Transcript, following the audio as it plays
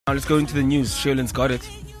Now let's go into the news. Sherlin's got it.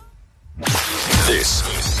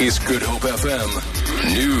 This is Good Hope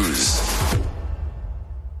FM News.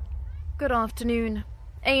 Good afternoon.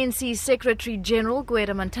 ANC Secretary-General Gwede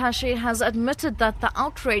Mantashe has admitted that the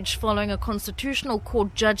outrage following a constitutional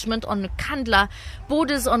court judgment on Nkandla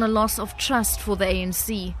borders on a loss of trust for the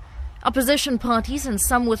ANC. Opposition parties and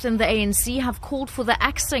some within the ANC have called for the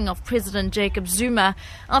axing of President Jacob Zuma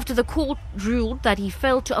after the court ruled that he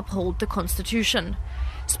failed to uphold the constitution.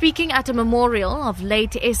 Speaking at a memorial of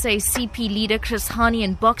late SACP leader Chris Hani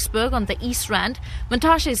in Boksburg on the East Rand,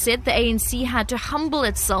 Mantashe said the ANC had to humble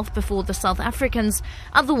itself before the South Africans,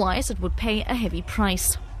 otherwise it would pay a heavy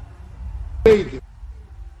price. It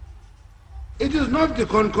is not the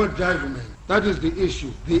Concord judgment that is the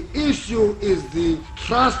issue. The issue is the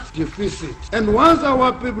trust deficit. And once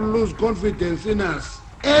our people lose confidence in us,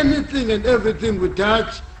 anything and everything we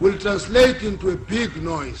touch will translate into a big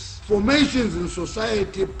noise. Formations in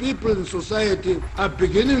society, people in society are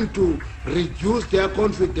beginning to reduce their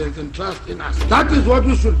confidence and trust in us. That is what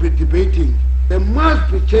we should be debating. There must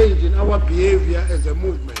be change in our behavior as a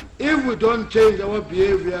movement. If we don't change our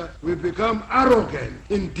behavior, we become arrogant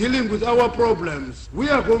in dealing with our problems. We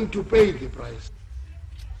are going to pay the price.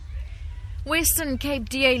 Western Cape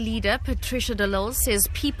DA leader Patricia de Lille says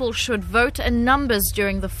people should vote in numbers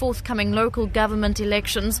during the forthcoming local government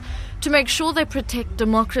elections to make sure they protect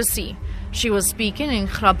democracy. She was speaking in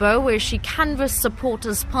Grabo, where she canvassed support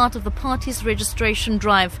as part of the party's registration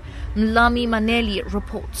drive. Mlami Maneli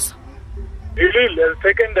reports. Lille has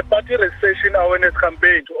taken the party registration awareness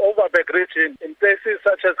campaign to Overberg region in places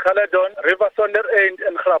such as Caledon, Riversonderend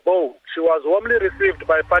and Grabo. She was warmly received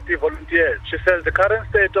by party volunteers. She says the current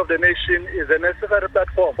state of the nation is a necessary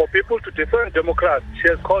platform for people to defend democracy. She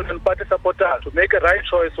has called on party supporters to make a right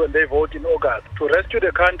choice when they vote in August to rescue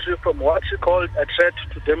the country from what she called a threat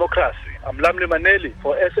to democracy. I'm Lamli Maneli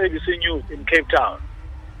for SABC News in Cape Town.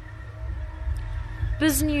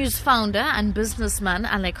 BizNews founder and businessman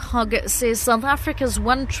Alec Hogg says South Africa's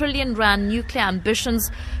R1 trillion nuclear ambitions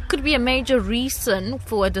could be a major reason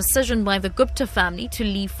for a decision by the Gupta family to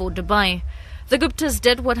leave for Dubai. The Guptas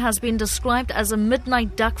did what has been described as a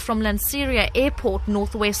midnight duck from Lanseria Airport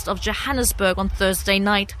northwest of Johannesburg on Thursday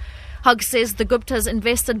night. Hogg says the Guptas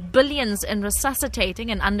invested billions in resuscitating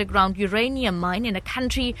an underground uranium mine in a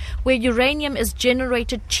country where uranium is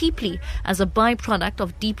generated cheaply as a byproduct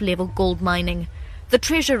of deep-level gold mining. The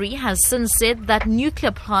Treasury has since said that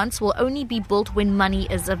nuclear plants will only be built when money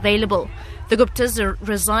is available. The Guptas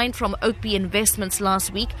resigned from Oakby Investments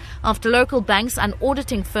last week after local banks and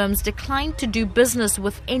auditing firms declined to do business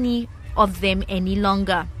with any of them any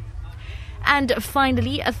longer. And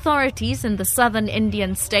finally, authorities in the southern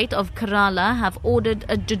Indian state of Kerala have ordered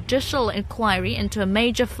a judicial inquiry into a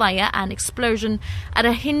major fire and explosion at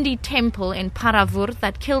a Hindu temple in Paravur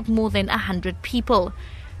that killed more than 100 people.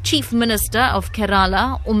 Chief Minister of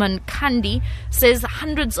Kerala, Nkandla, says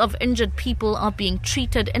hundreds of injured people are being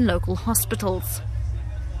treated in local hospitals.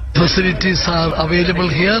 Facilities are available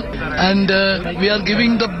here and we are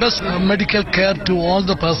giving the best medical care to all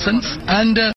the persons and